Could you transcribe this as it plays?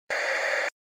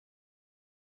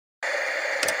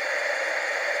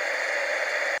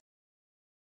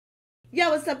Yo,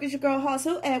 what's up? It's your girl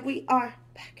Hustle, and we are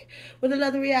back with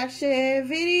another reaction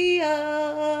video.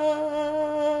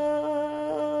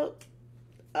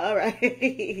 All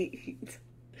right.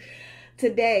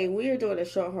 Today, we are doing a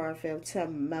short horror film to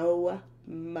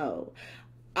Momo.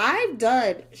 I've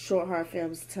done short horror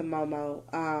films to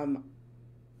Momo.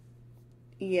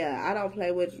 Yeah, I don't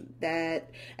play with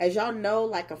that. As y'all know,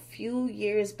 like a few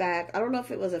years back, I don't know if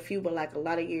it was a few, but like a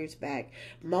lot of years back,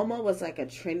 Momo was like a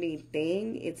trending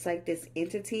thing. It's like this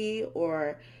entity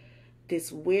or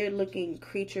this weird looking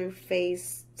creature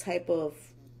face type of,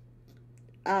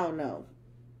 I don't know,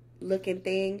 looking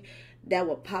thing that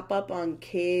would pop up on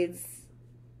kids'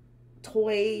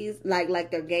 toys, like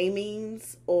their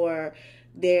gamings or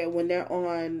when they're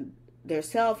on their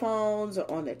cell phones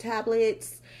or on their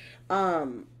tablets.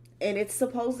 And it's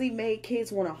supposedly made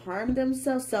kids want to harm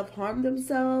themselves, self-harm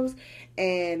themselves,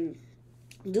 and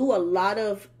do a lot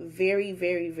of very,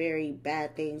 very, very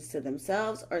bad things to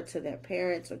themselves or to their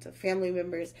parents or to family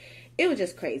members. It was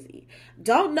just crazy.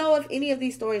 Don't know if any of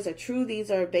these stories are true.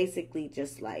 These are basically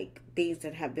just like things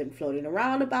that have been floating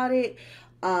around about it.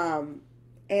 And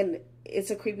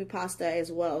it's a creepypasta as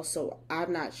well, so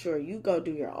I'm not sure. You go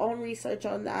do your own research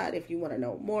on that if you want to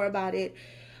know more about it.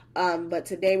 But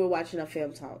today we're watching a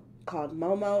film called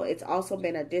Momo. It's also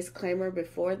been a disclaimer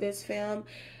before this film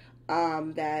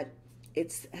that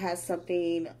it has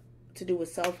something to do with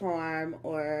self-harm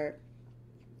or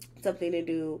something to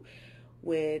do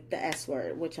with the S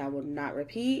word, which I will not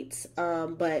repeat.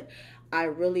 But I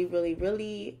really, really,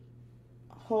 really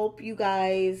hope you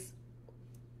guys,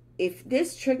 if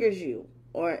this triggers you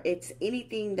or it's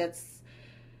anything that's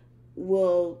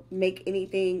will make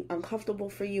anything uncomfortable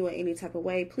for you in any type of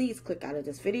way, please click out of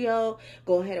this video.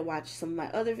 Go ahead and watch some of my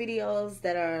other videos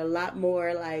that are a lot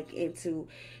more like into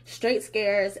straight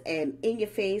scares and in your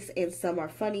face, and some are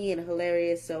funny and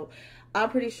hilarious. So I'm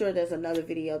pretty sure there's another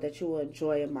video that you will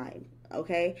enjoy in mine.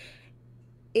 Okay,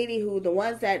 anywho, the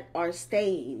ones that are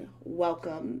staying,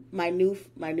 welcome. My new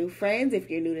friends, if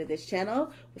you're new to this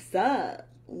channel, what's up?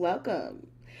 Welcome.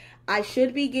 I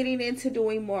should be getting into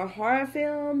doing more horror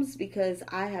films because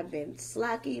I have been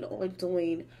slacking on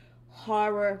doing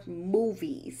horror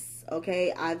movies.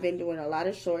 Okay, I've been doing a lot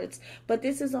of shorts, but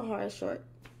this is a horror short,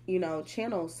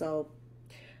 channel. So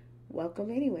welcome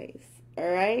anyways.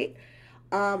 All right.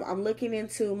 I'm looking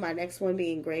into my next one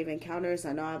being Grave Encounters.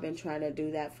 I know I've been trying to do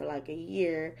that for like a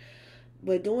year,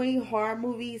 but doing horror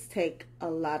movies take a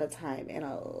lot of time and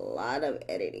a lot of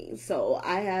editing. So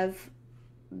I have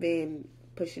been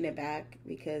pushing it back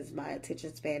because my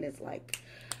attention span is like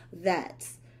that.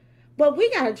 But we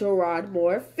got a Gerard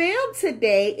Moore film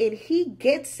today, and he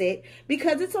gets it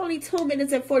because it's only 2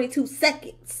 minutes and 42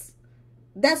 seconds.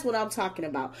 That's what I'm talking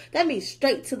about. That means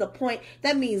straight to the point.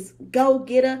 That means go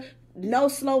get her, no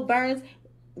slow burns.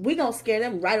 We gonna scare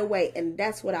them right away, and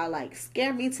that's what I like.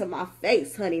 Scare me to my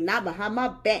face, honey, not behind my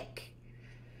back.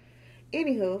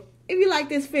 Anywho, if you like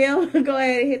this film, go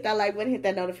ahead and hit that like button, hit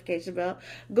that notification bell.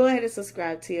 Go ahead and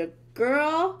subscribe to your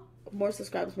girl. More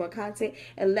subscribers, more content.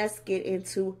 And let's get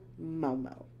into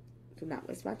Momo. Do not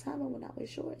waste my time. I will not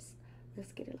waste yours.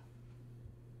 Let's get it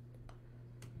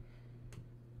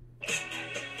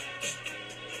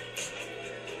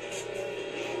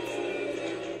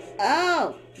on.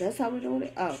 Oh, that's how we're doing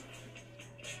it. Oh.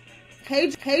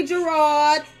 Hey,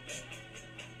 Gerard.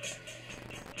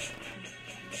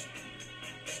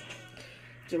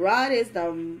 Gerard is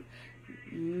the,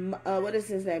 what is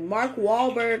his name? Mark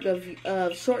Wahlberg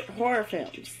of short horror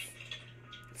films.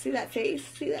 See that face?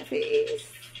 See that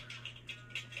face?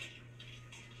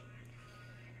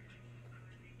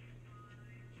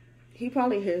 He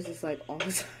probably hears this like all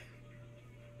the time.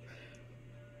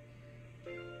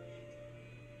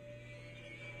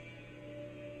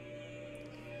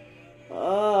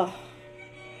 Oh.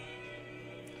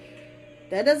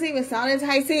 That doesn't even sound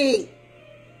enticing.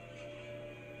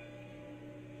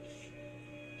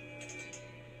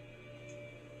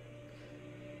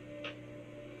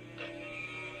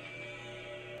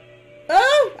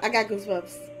 I got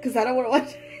goosebumps because I don't want to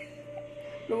watch.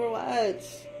 I don't want to watch.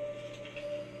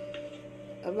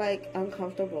 I'm like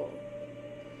uncomfortable.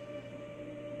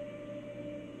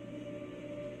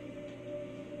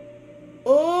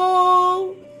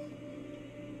 Oh.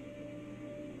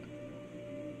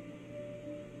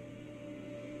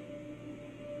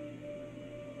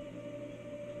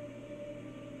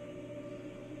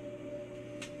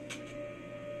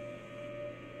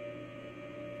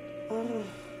 Oh.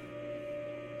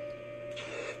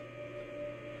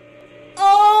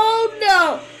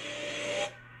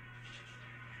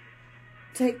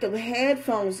 Take them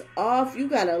headphones off. You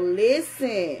gotta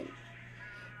listen.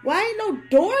 Why ain't no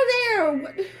door there?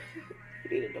 What?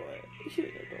 You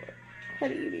need a door.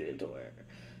 Honey, you need a door.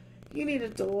 You need a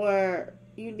door.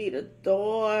 You need a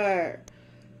door.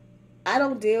 I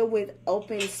don't deal with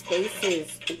open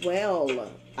spaces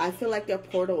well. I feel like they're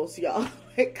portals, y'all.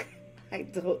 Like, I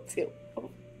don't deal.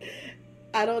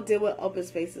 I don't deal with open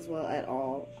spaces well at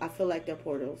all. I feel like they're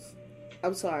portals.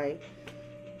 I'm sorry.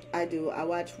 I do. I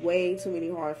watch way too many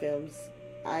horror films.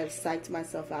 I've psyched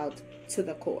myself out to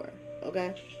the core.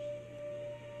 Okay?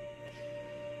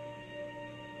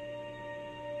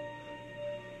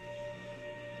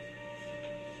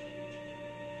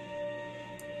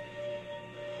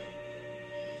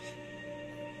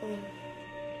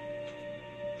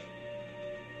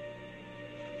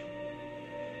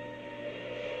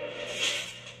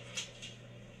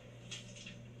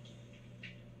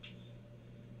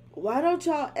 Why don't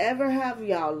y'all ever have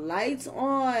y'all lights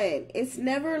on? It's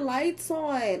never lights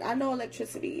on. I know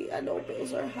electricity. I know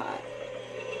bills are hot.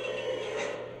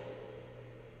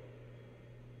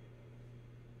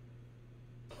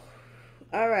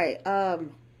 All right. I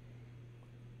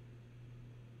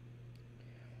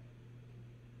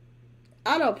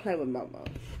don't play with Momo.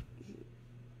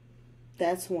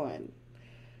 That's one.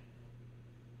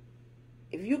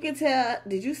 If you can tell,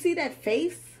 did you see that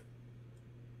face?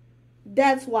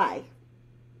 That's why.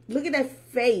 Look at that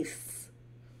face.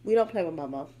 We don't play with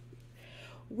Momo.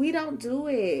 We don't do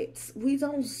it. We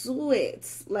don't do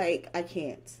it. Like, I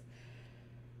can't.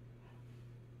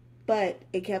 But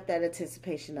it kept that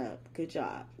anticipation up. Good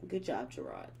job. Good job,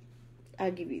 Gerard.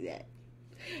 I'll give you that.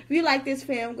 If you like this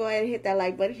film, go ahead and hit that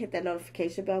like button, hit that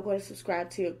notification bell, go ahead and subscribe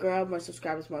to your girl. More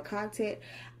subscribers, more content.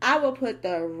 I will put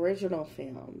the original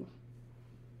film.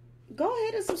 Go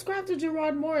ahead and subscribe to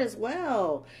Gerard Moore as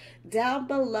well down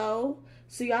below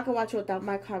so y'all can watch it without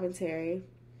my commentary.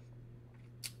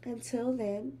 Until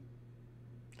then,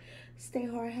 stay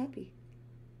horror happy.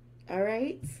 All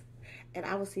right? And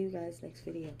I will see you guys next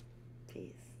video.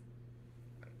 Peace.